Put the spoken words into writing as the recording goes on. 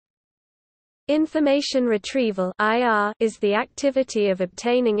Information retrieval (IR) is the activity of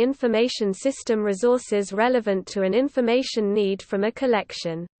obtaining information system resources relevant to an information need from a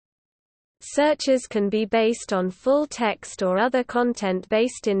collection. Searches can be based on full text or other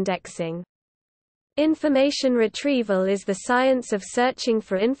content-based indexing. Information retrieval is the science of searching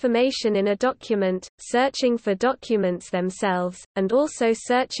for information in a document, searching for documents themselves, and also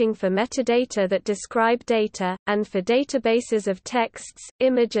searching for metadata that describe data, and for databases of texts,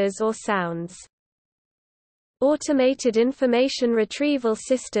 images or sounds. Automated information retrieval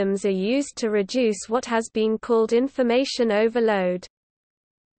systems are used to reduce what has been called information overload.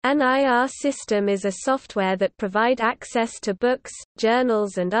 An IR system is a software that provides access to books,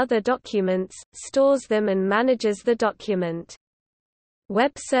 journals and other documents, stores them and manages the document.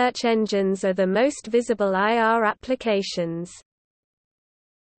 Web search engines are the most visible IR applications.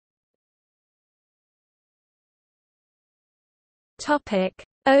 Topic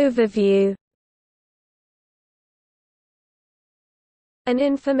Overview. An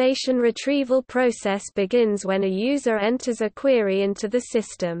information retrieval process begins when a user enters a query into the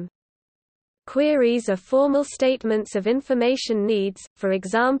system. Queries are formal statements of information needs, for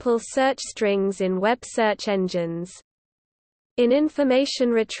example search strings in web search engines. In information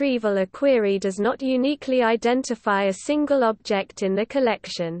retrieval, a query does not uniquely identify a single object in the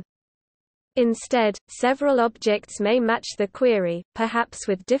collection. Instead, several objects may match the query, perhaps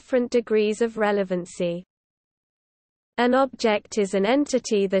with different degrees of relevancy. An object is an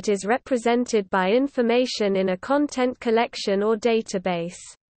entity that is represented by information in a content collection or database.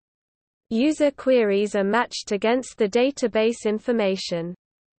 User queries are matched against the database information.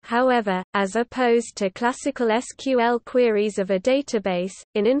 However, as opposed to classical SQL queries of a database,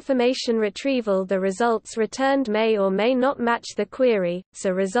 in information retrieval the results returned may or may not match the query,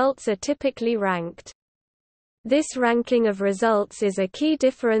 so results are typically ranked. This ranking of results is a key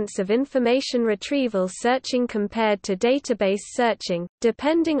difference of information retrieval searching compared to database searching.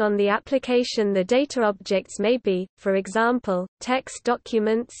 Depending on the application, the data objects may be, for example, text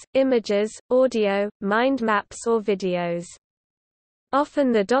documents, images, audio, mind maps or videos.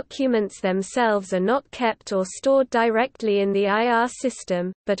 Often the documents themselves are not kept or stored directly in the IR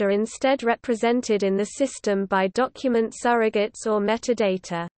system, but are instead represented in the system by document surrogates or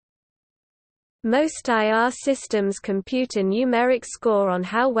metadata. Most IR systems compute a numeric score on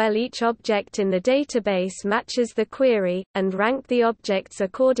how well each object in the database matches the query, and rank the objects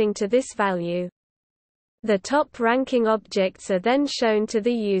according to this value. The top-ranking objects are then shown to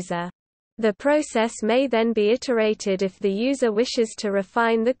the user. The process may then be iterated if the user wishes to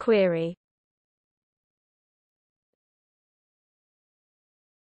refine the query.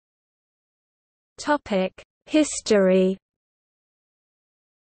 History.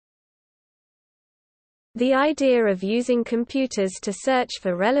 The idea of using computers to search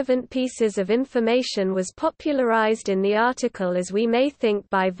for relevant pieces of information was popularized in the article As We May Think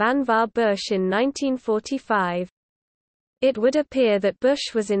by Vannevar Bush in 1945. It would appear that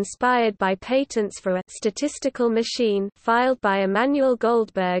Bush was inspired by patents for a statistical machine filed by Emanuel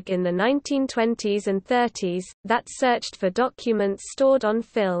Goldberg in the 1920s and 30s, that searched for documents stored on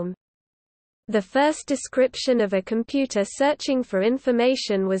film. The first description of a computer searching for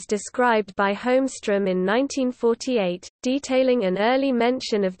information was described by Holmstrom in 1948, detailing an early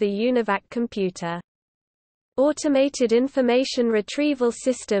mention of the UNIVAC computer. Automated information retrieval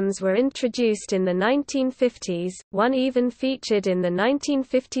systems were introduced in the 1950s, one even featured in the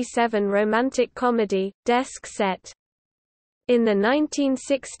 1957 romantic comedy, Desk Set. In the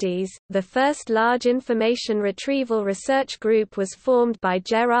 1960s, the first large information retrieval research group was formed by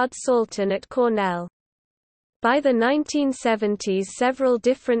Gerard Salton at Cornell. By the 1970s, several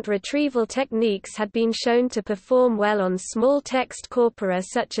different retrieval techniques had been shown to perform well on small text corpora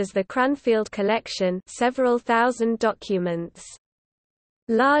such as the Cranfield collection, several thousand documents.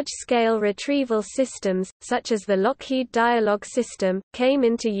 Large-scale retrieval systems, such as the Lockheed Dialogue system, came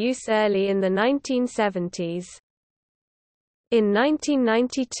into use early in the 1970s. In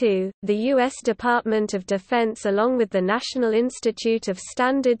 1992, the U.S. Department of Defense along with the National Institute of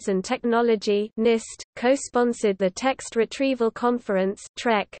Standards and Technology (NIST) co-sponsored the Text Retrieval Conference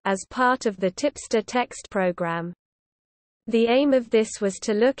as part of the Tipster Text program. The aim of this was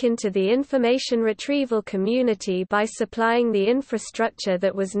to look into the information retrieval community by supplying the infrastructure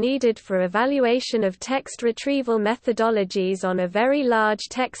that was needed for evaluation of text retrieval methodologies on a very large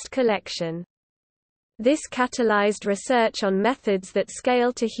text collection. This catalyzed research on methods that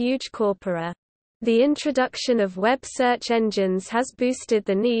scale to huge corpora. The introduction of web search engines has boosted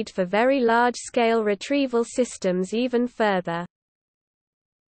the need for very large-scale retrieval systems even further.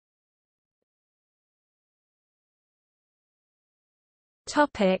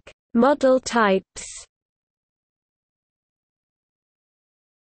 Model types.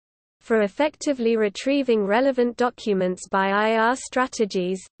 For effectively retrieving relevant documents by IR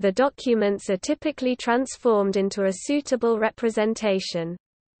strategies, the documents are typically transformed into a suitable representation.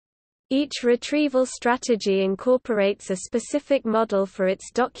 Each retrieval strategy incorporates a specific model for its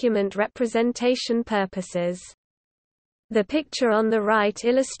document representation purposes. The picture on the right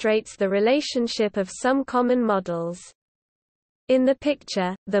illustrates the relationship of some common models. In the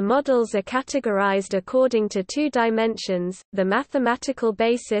picture, the models are categorized according to two dimensions, the mathematical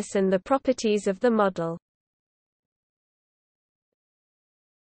basis and the properties of the model.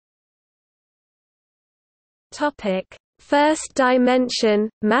 Topic: First dimension,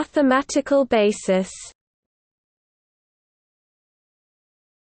 mathematical basis.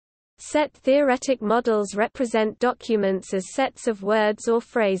 Set theoretic models represent documents as sets of words or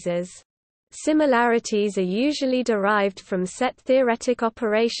phrases. Similarities are usually derived from set theoretic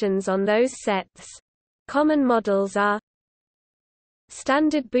operations on those sets. Common models are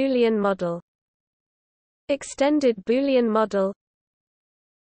standard Boolean model, extended Boolean model,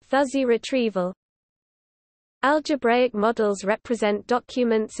 fuzzy retrieval. Algebraic models represent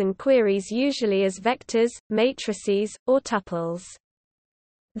documents and queries usually as vectors, matrices, or tuples.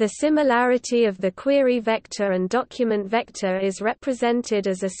 The similarity of the query vector and document vector is represented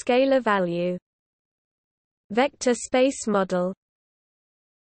as a scalar value. Vector space model,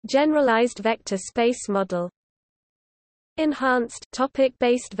 generalized vector space model, enhanced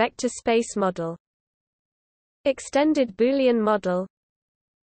topic-based vector space model, extended Boolean model,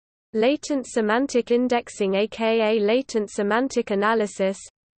 latent semantic indexing aka latent semantic analysis.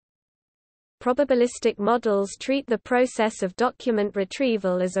 Probabilistic models treat the process of document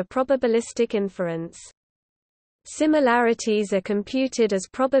retrieval as a probabilistic inference. Similarities are computed as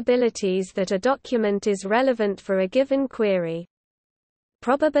probabilities that a document is relevant for a given query.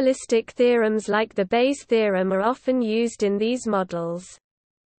 Probabilistic theorems like the Bayes theorem are often used in these models.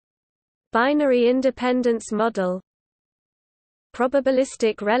 Binary independence model,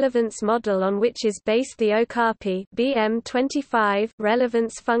 probabilistic relevance model on which is based the Okapi BM25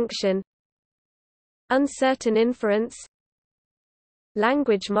 relevance function. Uncertain inference,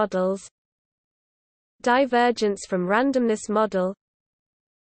 language models, divergence from randomness model,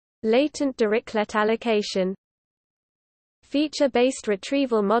 latent Dirichlet allocation. Feature-based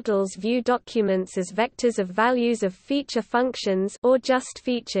retrieval models view documents as vectors of values of feature functions or just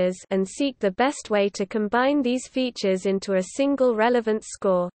features and seek the best way to combine these features into a single relevant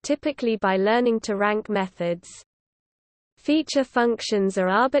score, typically by learning to rank methods. Feature functions are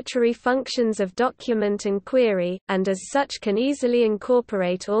arbitrary functions of document and query, and as such can easily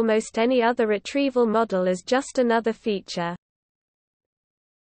incorporate almost any other retrieval model as just another feature.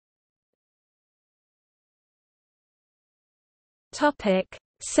 Topic: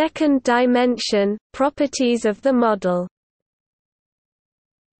 Second dimension, properties of the model.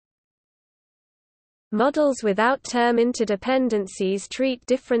 Models without term interdependencies treat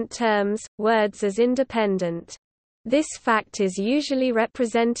different terms, words as independent. This fact is usually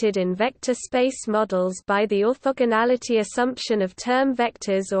represented in vector space models by the orthogonality assumption of term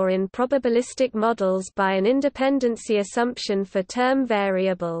vectors or in probabilistic models by an independency assumption for term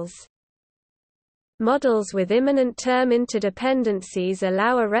variables. Models with immanent term interdependencies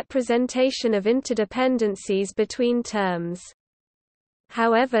allow a representation of interdependencies between terms.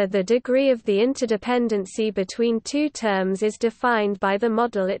 However, the degree of the interdependency between two terms is defined by the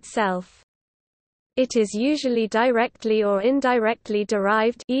model itself. It is usually directly or indirectly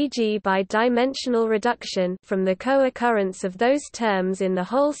derived, e.g. by dimensional reduction, from the co-occurrence of those terms in the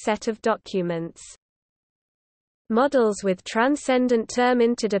whole set of documents. Models with transcendent term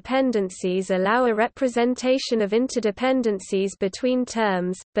interdependencies allow a representation of interdependencies between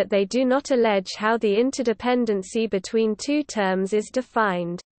terms, but they do not allege how the interdependency between two terms is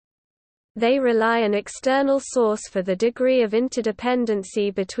defined. They rely on external source for the degree of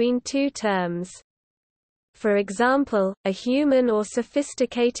interdependency between two terms. For example, a human or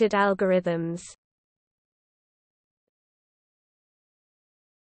sophisticated algorithms.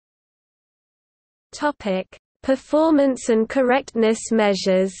 Topic: Performance and correctness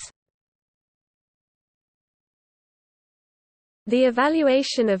measures. The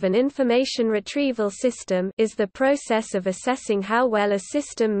evaluation of an information retrieval system is the process of assessing how well a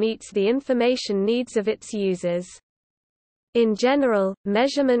system meets the information needs of its users. In general,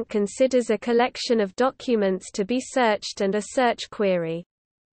 measurement considers a collection of documents to be searched and a search query.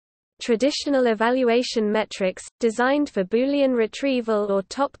 Traditional evaluation metrics, designed for Boolean retrieval or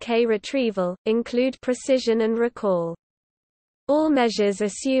top-K retrieval, include precision and recall. All measures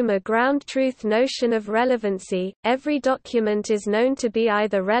assume a ground truth notion of relevancy. Every document is known to be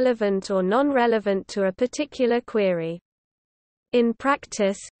either relevant or non-relevant to a particular query. In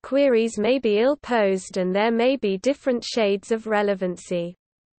practice, queries may be ill-posed and there may be different shades of relevancy.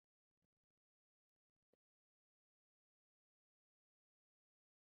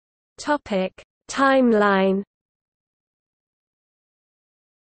 Topic: Timeline.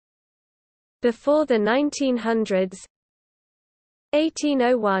 Before the 1900s,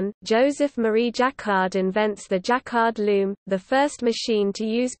 1801, Joseph Marie Jacquard invents the Jacquard loom, the first machine to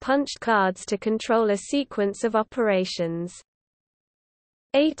use punched cards to control a sequence of operations.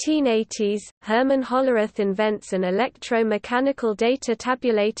 1880s, Hermann Hollerith invents an electro-mechanical data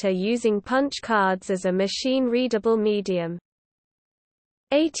tabulator using punch cards as a machine-readable medium.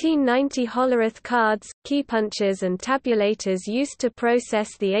 1890 Hollerith cards, keypunchers and tabulators used to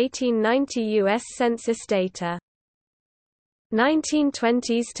process the 1890 U.S. Census data.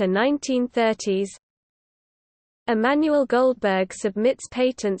 1920s to 1930s, Emanuel Goldberg submits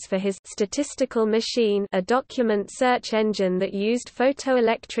patents for his statistical machine, a document search engine that used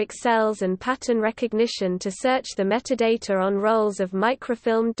photoelectric cells and pattern recognition to search the metadata on rolls of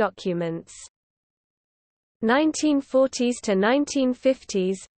microfilmed documents. 1940s to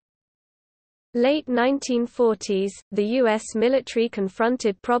 1950s. Late 1940s, the U.S. military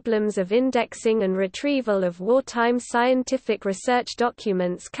confronted problems of indexing and retrieval of wartime scientific research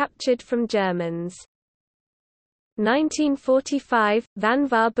documents captured from Germans. 1945,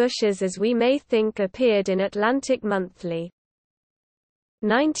 Vannevar Bush's As We May Think appeared in Atlantic Monthly.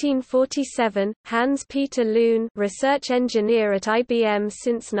 1947, Hans-Peter Loon, research engineer at IBM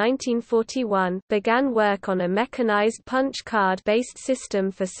since 1941, began work on a mechanized punch card-based system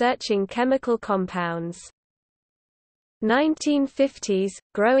for searching chemical compounds. 1950s,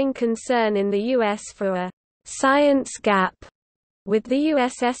 growing concern in the U.S. for a science gap, with the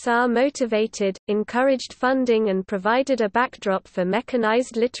USSR motivated, encouraged funding and provided a backdrop for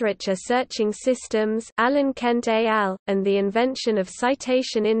mechanized literature searching systems Alan Kent et al., and the invention of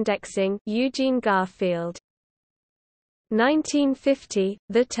citation indexing Eugene Garfield. 1950,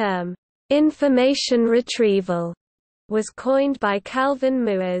 the term, "information retrieval", was coined by Calvin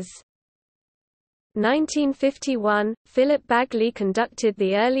Muers. 1951, Philip Bagley conducted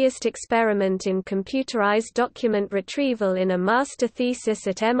the earliest experiment in computerized document retrieval in a master thesis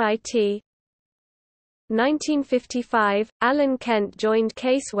at MIT. 1955, Alan Kent joined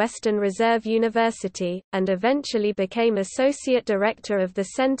Case Western Reserve University, and eventually became Associate Director of the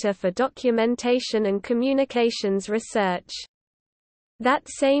Center for Documentation and Communications Research. That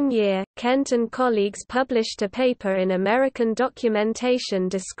same year, Kent and colleagues published a paper in American Documentation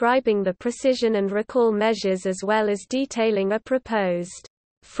describing the precision and recall measures as well as detailing a proposed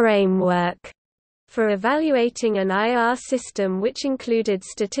framework for evaluating an IR system which included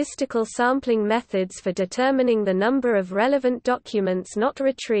statistical sampling methods for determining the number of relevant documents not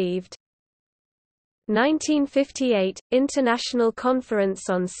retrieved. 1958, International Conference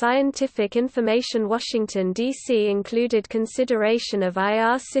on Scientific Information. Washington, D.C. included consideration of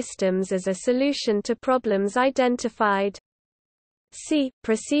IR systems as a solution to problems identified. See,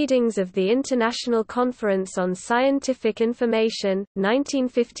 Proceedings of the International Conference on Scientific Information,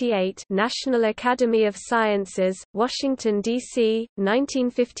 1958, National Academy of Sciences, Washington, D.C.,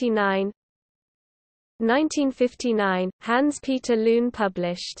 1959. 1959, Hans-Peter Loon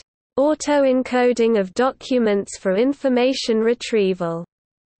published Auto-encoding of Documents for Information Retrieval.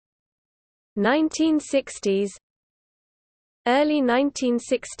 1960s. Early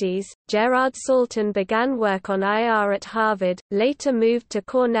 1960s, Gerard Salton began work on IR at Harvard, later moved to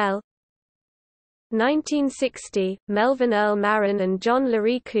Cornell. 1960, Melvin Earl Marin and John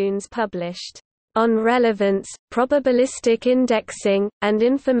Larry Coons published On Relevance, Probabilistic Indexing, and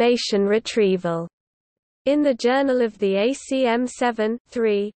Information Retrieval in the Journal of the ACM 7,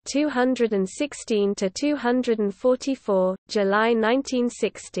 3, 216–244, July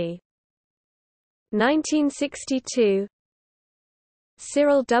 1960. 1962,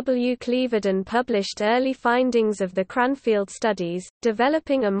 Cyril W. Cleaverden published early findings of the Cranfield studies,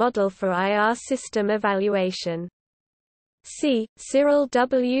 developing a model for IR system evaluation. See, Cyril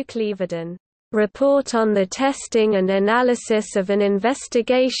W. Cleaverden. Report on the testing and analysis of an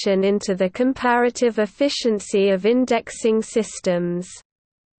investigation into the comparative efficiency of indexing systems.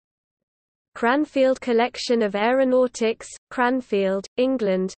 Cranfield Collection of Aeronautics, Cranfield,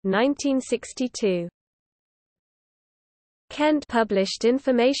 England, 1962. Kent published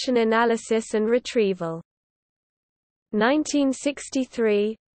Information Analysis and Retrieval.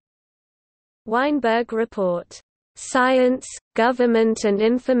 1963. Weinberg Report. Science, Government and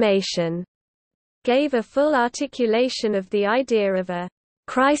Information. gave a full articulation of the idea of a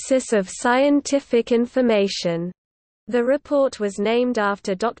crisis of scientific information. The report was named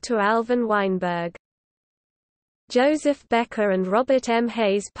after Dr. Alvin Weinberg. Joseph Becker and Robert M.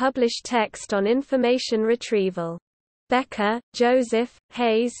 Hayes published text on information retrieval. Becker, Joseph,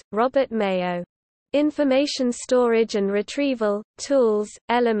 Hayes, Robert Mayo. Information Storage and Retrieval, Tools,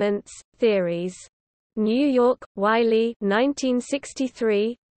 Elements, Theories. New York, Wiley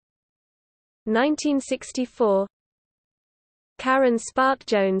 1963. 1964. Karen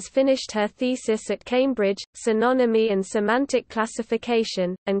Spark-Jones finished her thesis at Cambridge, Synonymy and Semantic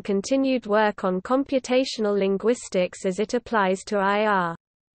Classification, and continued work on computational linguistics as it applies to IR.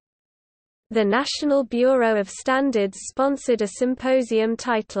 The National Bureau of Standards sponsored a symposium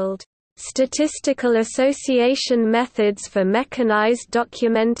titled, "Statistical Association Methods for Mechanized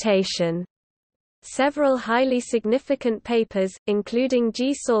Documentation." Several highly significant papers, including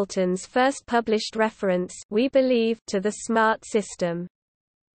G. Salton's first published reference, we believe, to the SMART system.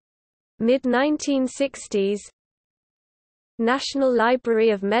 Mid-1960s, National Library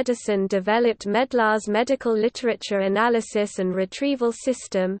of Medicine developed Medlar's medical literature analysis and retrieval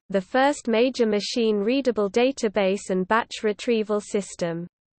system, the first major machine-readable database and batch retrieval system.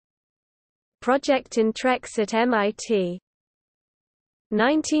 Project Intrex at MIT.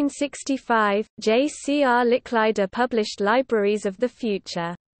 1965, J.C.R. Licklider published Libraries of the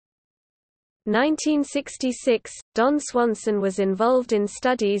Future. 1966, Don Swanson was involved in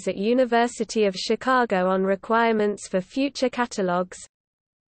studies at University of Chicago on requirements for future catalogs.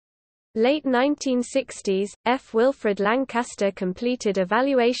 Late 1960s, F. Wilfred Lancaster completed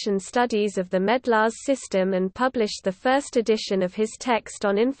evaluation studies of the Medlar's system and published the first edition of his text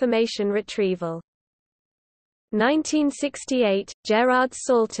on information retrieval. 1968, Gerard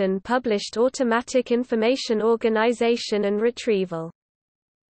Salton published Automatic Information Organization and Retrieval.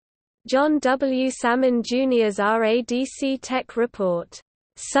 John W. Salmon Jr.'s RADC Tech Report,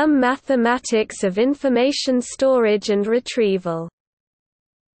 Some Mathematics of Information Storage and Retrieval,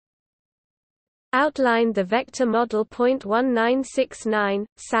 outlined the vector model. 1969,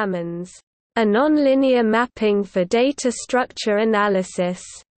 Salmon's A Nonlinear Mapping for Data Structure Analysis.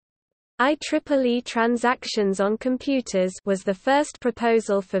 IEEE Transactions on Computers was the first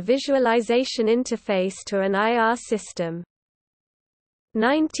proposal for visualization interface to an IR system.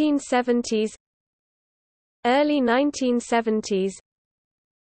 1970s, early 1970s,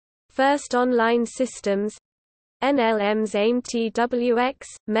 first online systems, NLM's AIM-TWX,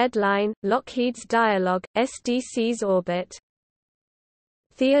 Medline, Lockheed's Dialog, SDC's Orbit.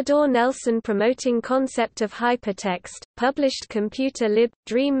 Theodore Nelson promoting concept of hypertext, published Computer Lib,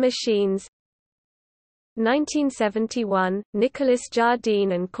 Dream Machines. 1971, Nicholas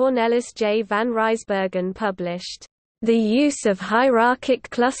Jardine and Cornelis J. van Rysbergen published The Use of Hierarchic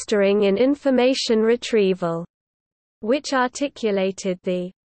Clustering in Information Retrieval, which articulated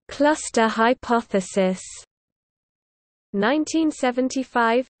the cluster hypothesis.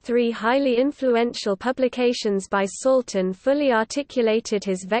 1975, three highly influential publications by Salton fully articulated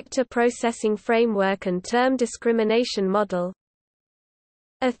his vector processing framework and term discrimination model.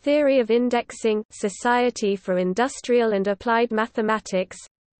 A Theory of Indexing, Society for Industrial and Applied Mathematics.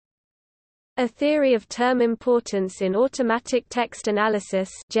 A Theory of Term Importance in Automatic Text Analysis,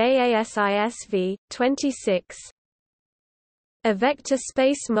 JASISV, 26. A Vector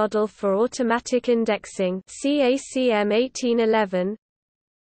Space Model for Automatic Indexing, CACM 1811.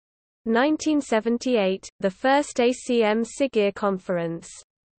 1978, the first ACM SIGIR conference.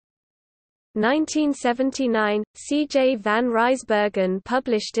 1979, C.J. van Rysbergen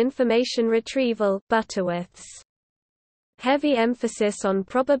published Information Retrieval, Butterworth's. Heavy emphasis on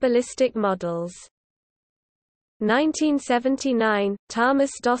probabilistic models. 1979, Thomas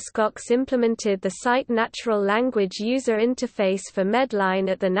Doscox implemented the Site Natural Language User Interface for Medline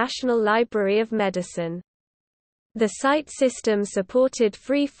at the National Library of Medicine. The site system supported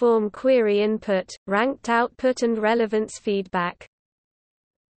free-form query input, ranked output and relevance feedback.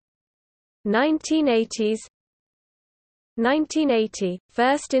 1980s, 1980,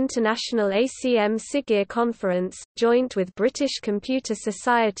 First International ACM SIGIR Conference, joint with British Computer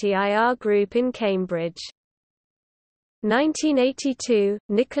Society IR Group in Cambridge. 1982,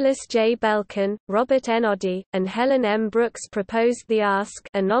 Nicholas J. Belkin, Robert N. Oddy, and Helen M. Brooks proposed the ASK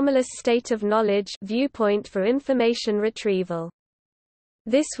anomalous state of knowledge viewpoint for information retrieval.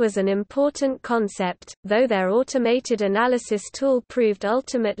 This was an important concept, though their automated analysis tool proved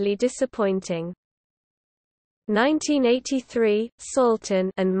ultimately disappointing. 1983,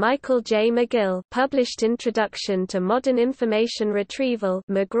 Salton and Michael J. McGill published Introduction to Modern Information Retrieval,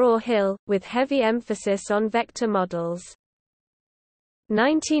 McGraw-Hill, with heavy emphasis on vector models.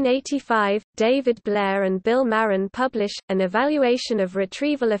 1985, David Blair and Bill Marin publish, an evaluation of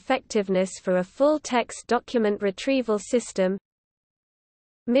retrieval effectiveness for a full-text document retrieval system.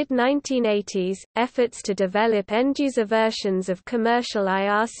 Mid-1980s, efforts to develop end-user versions of commercial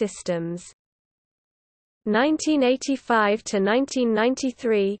IR systems. 1985 to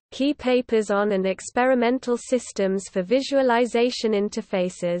 1993, key papers on and experimental systems for visualization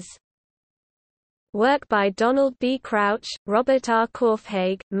interfaces. Work by Donald B. Crouch, Robert R.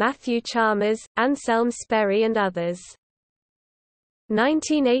 Korfhaig, Matthew Chalmers, Anselm Sperry and others.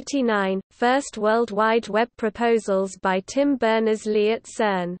 1989, first World Wide Web proposals by Tim Berners-Lee at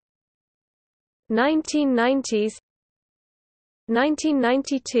CERN. 1990s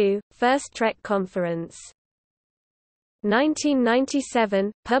 1992, first TREC conference.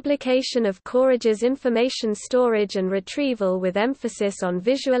 1997, publication of Courage's information storage and retrieval with emphasis on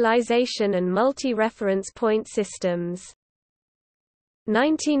visualization and multi-reference point systems.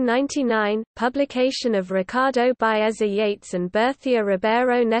 1999, publication of Ricardo Baeza Yates and Berthia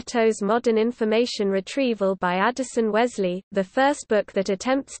Ribeiro Neto's Modern Information Retrieval by Addison Wesley, the first book that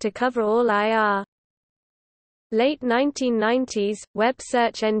attempts to cover all IR. Late 1990s, web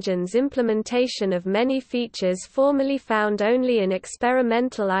search engines implementation of many features formerly found only in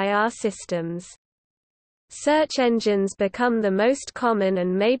experimental IR systems. Search engines become the most common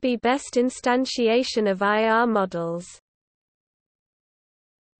and may be best instantiation of IR models.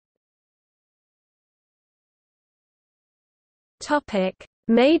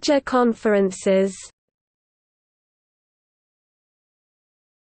 Major conferences.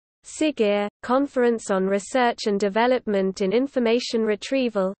 SIGIR, Conference on Research and Development in Information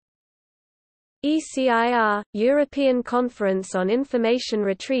Retrieval. ECIR, European Conference on Information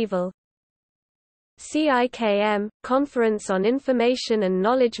Retrieval. CIKM, Conference on Information and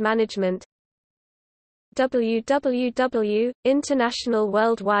Knowledge Management. WWW, International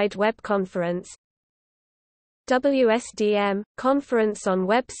World Wide Web Conference. WSDM, Conference on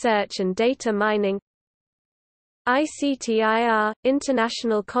Web Search and Data Mining. ICTIR,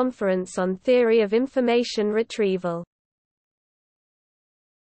 International Conference on Theory of Information Retrieval.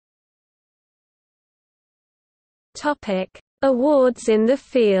 Awards in the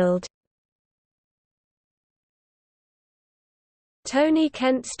field. Tony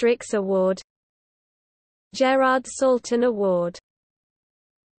Kent Strix Award, Gerard Salton Award.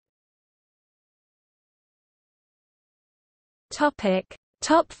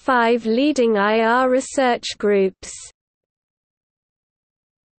 Top 5 leading IR research groups.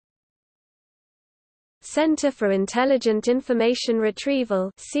 Center for Intelligent Information Retrieval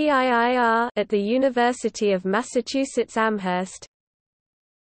 (CIIR) at the University of Massachusetts Amherst.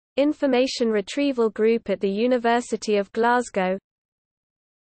 Information Retrieval Group at the University of Glasgow.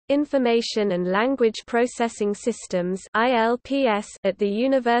 Information and Language Processing Systems (ILPS) at the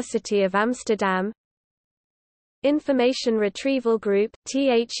University of Amsterdam. Information Retrieval Group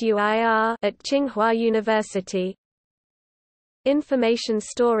 (THUIR) at Tsinghua University. Information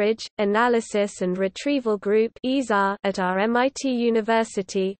Storage, Analysis and Retrieval Group (ISAR) at our MIT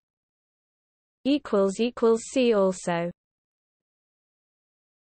University. See also